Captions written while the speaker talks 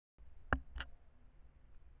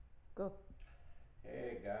Go.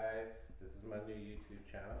 Hey guys, this is my new YouTube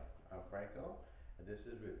channel. I'm Franco, and this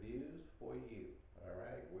is reviews for you. All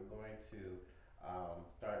right, we're going to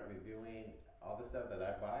start reviewing all the stuff that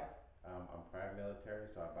I buy. I'm prior military,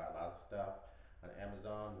 so I buy a lot of stuff on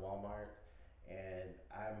Amazon, Walmart, and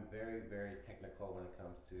I'm very, very technical when it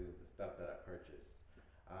comes to the stuff that I purchase.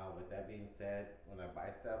 With that being said, when I buy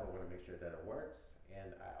stuff, I want to make sure that it works,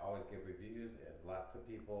 and I always give reviews. And lots of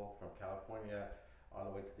people from California all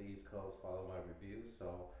the way to the East Coast follow my reviews.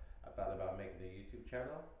 So I thought about making a YouTube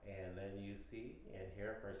channel and letting you see and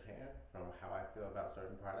hear firsthand from how I feel about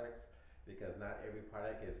certain products, because not every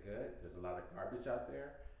product is good. There's a lot of garbage out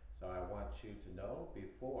there. So I want you to know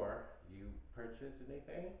before you purchase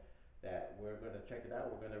anything that we're going to check it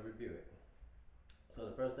out, we're going to review it. So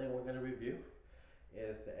the first thing we're going to review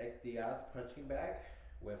is the XDDIAS punching bag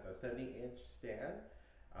with a 70-inch stand.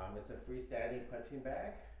 It's a freestanding punching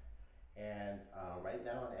bag, and right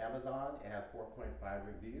now on Amazon it has 4.5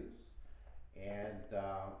 reviews, and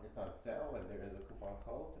it's on sale, and there is a coupon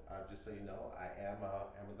code. Just so you know, I am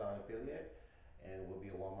a Amazon affiliate and will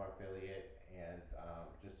be a Walmart affiliate, and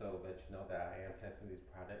just so that you know that I am testing these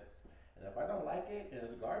products. And if I don't like it and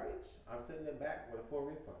it's garbage, I'm sending it back with a full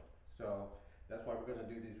refund. So that's why we're going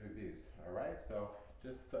to do these reviews. All right. So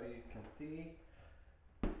just so you can see,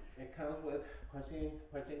 it comes with punching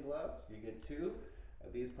gloves. You get two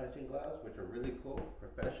of these punching gloves, which are really cool,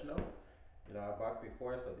 professional. You know, I bought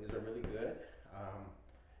before, so these are really good. Um,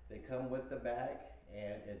 they come with the bag,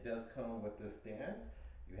 and it does come with the stand.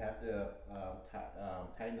 You have to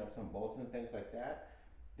tighten up some bolts and things like that.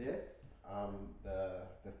 This,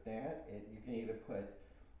 the stand, you can either put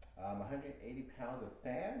 180 pounds of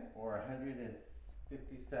sand or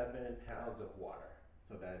 157 pounds of water,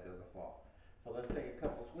 so that it doesn't fall. So let's take a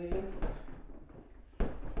couple swings.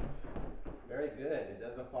 Very good. It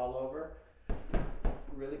doesn't fall over.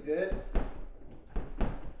 Really good.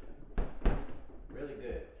 Really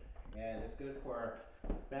good. And it's good for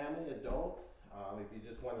family, adults. If you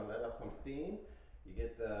just want to let off some steam, you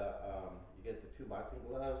get the two boxing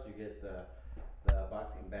gloves. You get the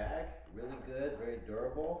boxing bag. Really good. Very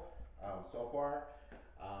durable. So far,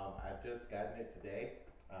 I've just gotten it today.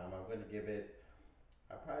 I'm going to give it.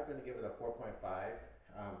 I'm probably going to give it a 4.5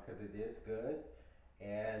 because it is good,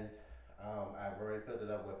 and I've already filled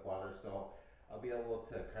it up with water, so I'll be able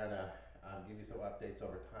to kind of give you some updates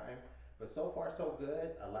over time. But so far, so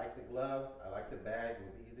good. I like the gloves. I like the bag. It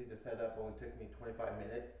was easy to set up. It only took me 25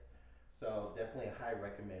 minutes. So definitely a high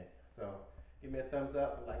recommend. So give me a thumbs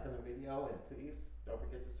up, like on the video, and please don't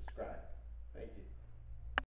forget to subscribe. Thank you.